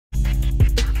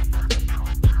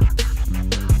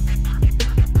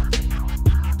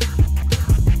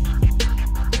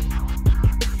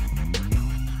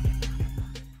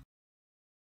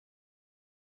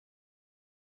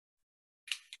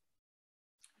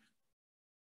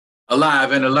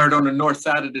Alive and alert on the north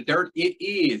side of the dirt. It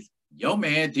is your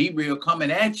man D-Real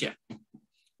coming at you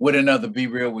with another Be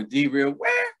Real with D-Real,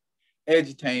 where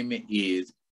edutainment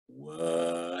is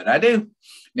what I do.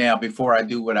 Now, before I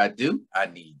do what I do, I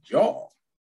need y'all,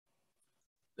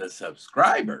 the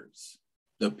subscribers,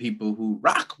 the people who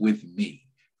rock with me,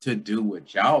 to do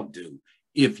what y'all do.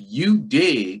 If you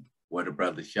dig what a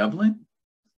brother's shoveling,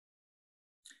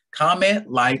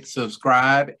 comment, like,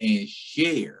 subscribe, and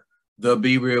share the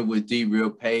Be Real with D-Real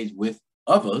page with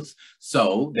others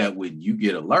so that when you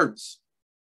get alerts,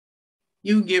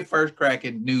 you can get first crack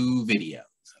at new videos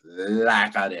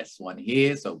like this one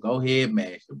here. So go ahead,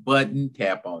 mash the button,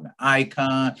 tap on the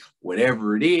icon,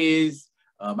 whatever it is.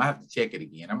 I have to check it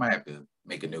again. I might have to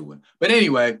make a new one. But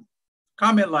anyway,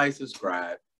 comment, like,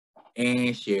 subscribe,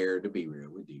 and share the Be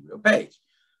Real with D-Real page.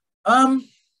 I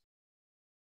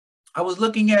was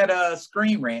looking at a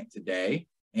Screen Rant today,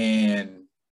 and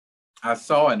I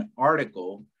saw an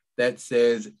article that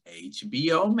says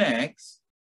HBO MAX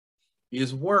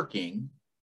is working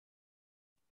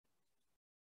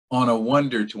on a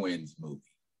Wonder Twins movie.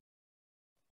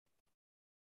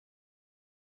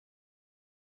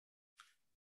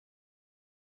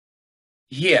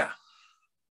 Yeah.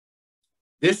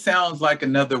 This sounds like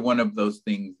another one of those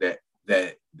things that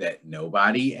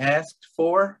nobody asked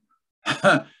for.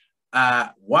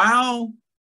 While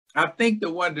I think the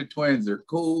Wonder Twins are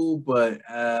cool, but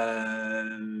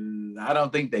I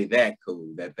don't think they that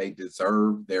cool that they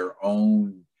deserve their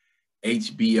own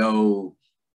HBO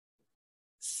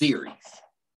series.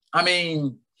 I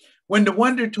mean, when the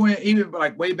Wonder Twins, even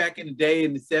like way back in the day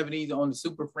in the 70s on the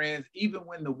Superfriends, even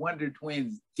when the Wonder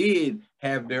Twins did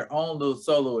have their own little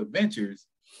solo adventures,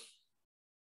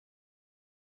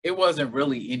 it wasn't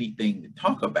really anything to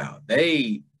talk about.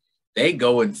 They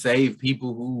go and save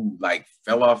people who like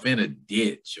fell off in a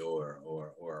ditch or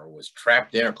was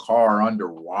trapped in a car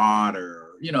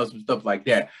underwater, you know, some stuff like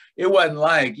that. It wasn't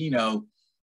like, you know,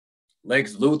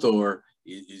 Lex Luthor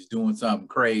is doing something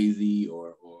crazy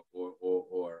or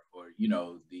you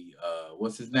know, the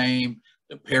what's his name?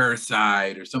 The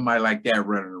Parasite or somebody like that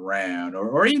running around,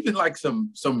 or even like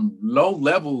some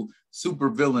low-level super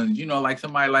villains, you know, like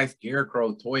somebody like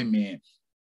Scarecrow, Toyman.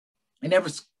 They never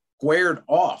squared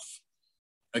off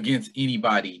against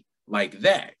anybody like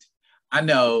that. I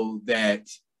know that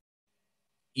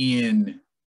in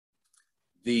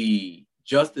the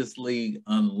Justice League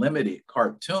Unlimited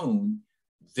cartoon,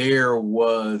 there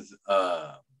was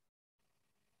a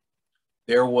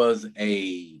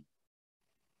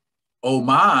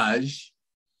homage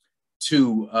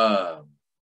to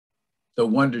the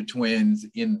Wonder Twins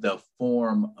in the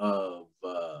form of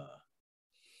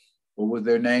what were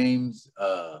their names?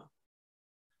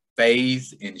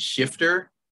 Phase and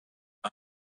Shifter.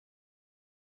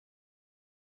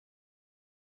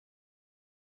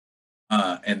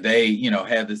 And they, you know,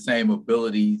 had the same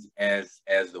abilities as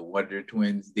the Wonder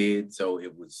Twins did. So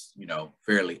it was, you know,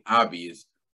 fairly obvious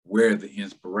where the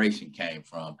inspiration came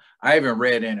from. I even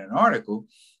read in an article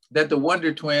that the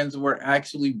Wonder Twins were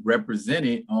actually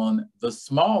represented on the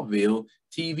Smallville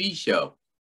TV show.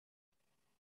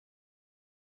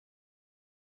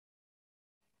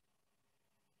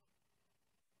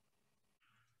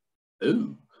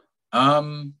 Ooh.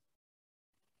 Probably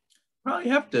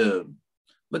have to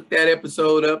look that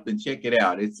episode up and check it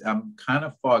out. I'm kind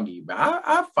of foggy, but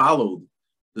I followed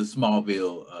the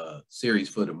Smallville series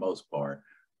for the most part.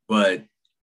 But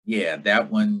yeah, that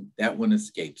one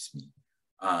escapes me.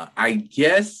 I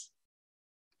guess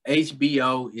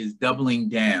HBO is doubling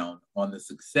down on the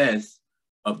success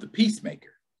of The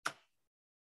Peacemaker.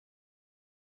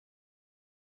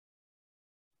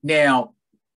 Now,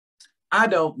 I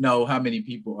don't know how many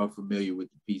people are familiar with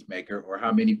The Peacemaker or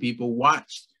how many people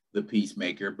watched The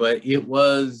Peacemaker, but it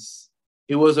was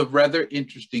a rather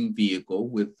interesting vehicle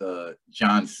with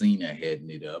John Cena heading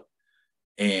it up.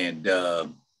 And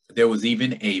there was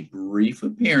even a brief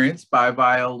appearance by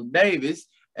Viola Davis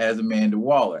as Amanda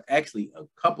Waller. Actually, a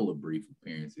couple of brief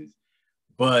appearances.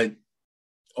 But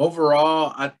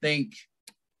overall, I think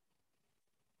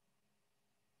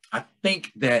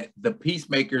that the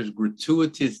Peacemaker's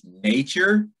gratuitous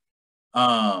nature,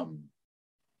 dark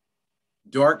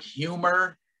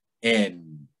humor,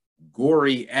 and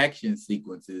gory action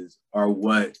sequences are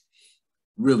what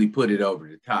really put it over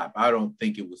the top. I don't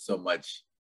think it was so much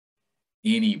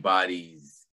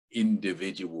anybody's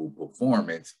individual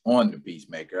performance on the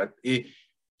Peacemaker.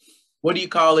 What do you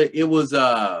call it? It was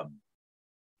a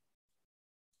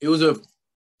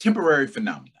temporary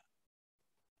phenomenon,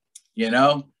 you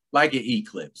know, like an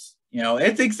eclipse. You know,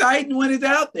 it's exciting when it's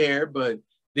out there, but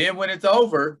then when it's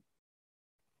over,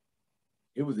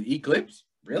 it was an eclipse.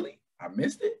 Really? I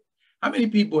missed it? How many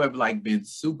people have like been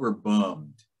super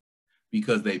bummed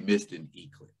because they missed an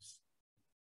eclipse?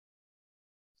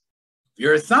 If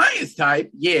you're a science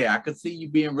type, yeah, I could see you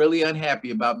being really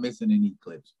unhappy about missing an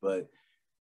eclipse. But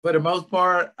for the most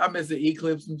part, I miss an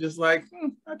eclipse and just like,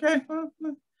 okay,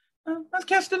 let's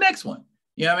catch the next one.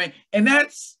 You know what I mean? And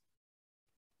that's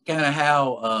kind of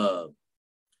how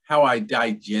I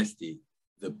digested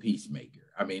the Peacemaker.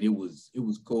 I mean, it was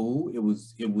cool. It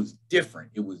was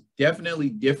different. It was definitely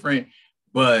different,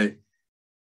 but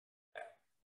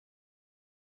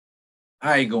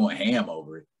I ain't going ham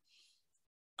over it.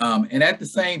 And at the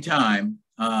same time,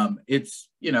 it's,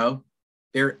 you know,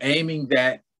 they're aiming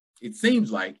that, it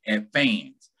seems like, at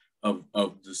fans of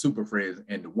the Super Friends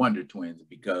and the Wonder Twins,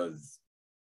 because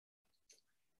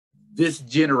this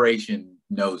generation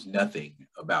knows nothing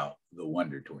about the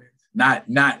Wonder Twins, not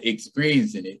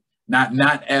experiencing it,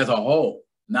 not as a whole,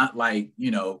 not like,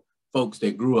 you know, folks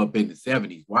that grew up in the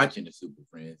 70s watching the Super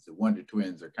Friends. The Wonder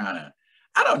Twins are kind of,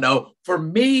 I don't know. For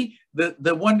me,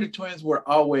 the Wonder Twins were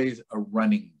always a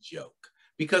running joke,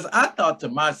 because I thought to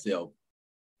myself,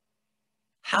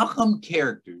 how come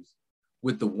characters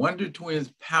with the Wonder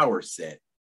Twins power set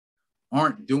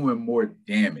aren't doing more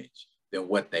damage than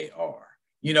what they are?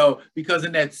 You know, because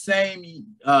in that same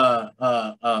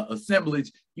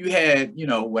assemblage, you had, you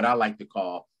know, what I like to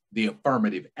call the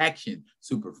affirmative action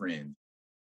Super Friends.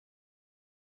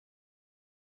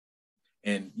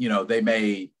 And, you know, they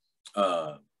made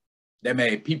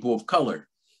people of color,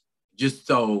 just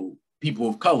so people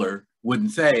of color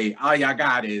wouldn't say all y'all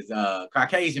got is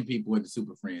Caucasian people in the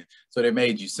Super Friends. So they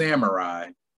made you samurai,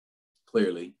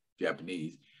 clearly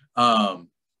Japanese, El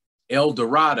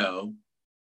Dorado,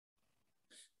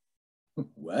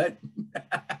 what?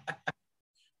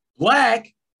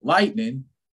 Black Lightning.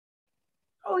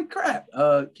 Holy crap!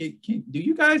 Do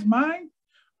you guys mind?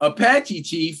 Apache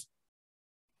Chief.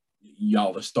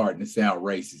 Y'all are starting to sound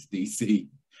racist, DC.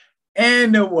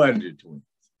 And the Wonder Twins.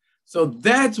 So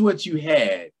that's what you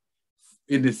had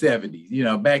in the 70s. You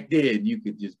know, back then you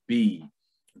could just be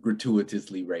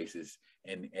gratuitously racist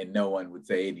and no one would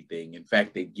say anything. In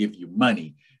fact, they give you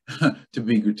money to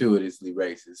be gratuitously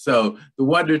racist. So the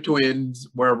Wonder Twins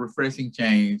were a refreshing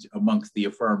change amongst the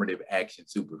affirmative action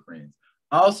Super Friends.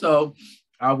 Also,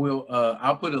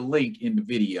 I'll put a link in the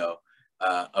video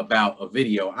about a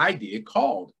video I did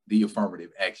called The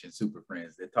Affirmative Action Super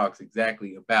Friends that talks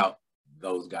exactly about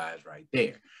those guys right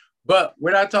there. But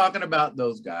we're not talking about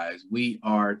those guys. We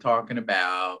are talking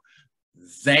about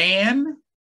Zan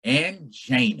and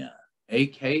Jana,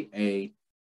 aka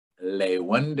Le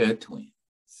Wonder Twins.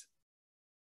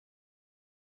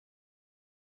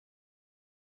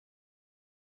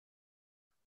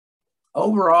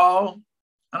 Overall,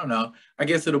 I don't know. I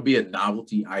guess it'll be a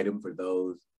novelty item for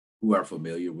those who are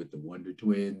familiar with the Wonder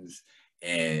Twins,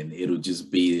 and it'll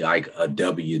just be like a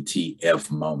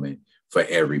WTF moment for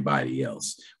everybody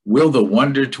else. Will the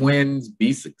Wonder Twins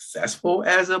be successful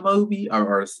as a movie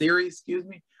or a series, excuse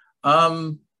me?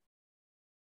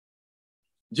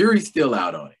 Jury's still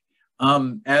out on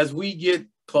it. As we get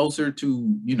closer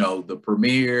to, you know, the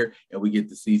premiere and we get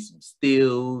to see some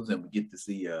stills and we get to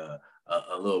see a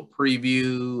little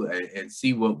preview and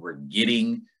see what we're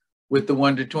getting with the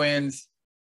Wonder Twins,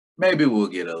 maybe we'll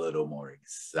get a little more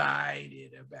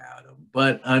excited about them.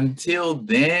 But until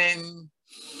then,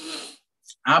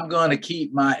 I'm going to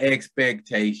keep my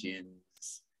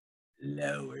expectations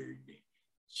lowered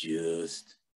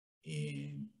just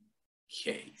in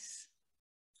case.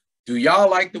 Do y'all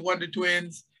like the Wonder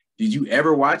Twins? Did you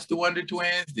ever watch the Wonder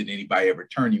Twins? Did anybody ever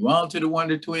turn you on to the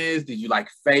Wonder Twins? Did you like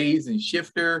Phase and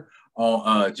Shifter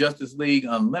on Justice League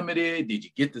Unlimited? Did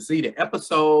you get to see the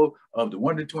episode of the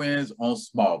Wonder Twins on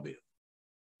Smallville?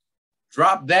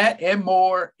 Drop that and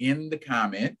more in the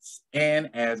comments.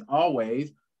 And as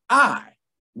always, I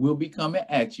will be coming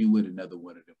at you with another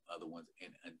one of them other ones.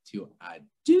 And until I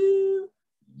do,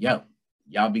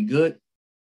 y'all be good.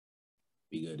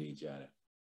 Be good to each other.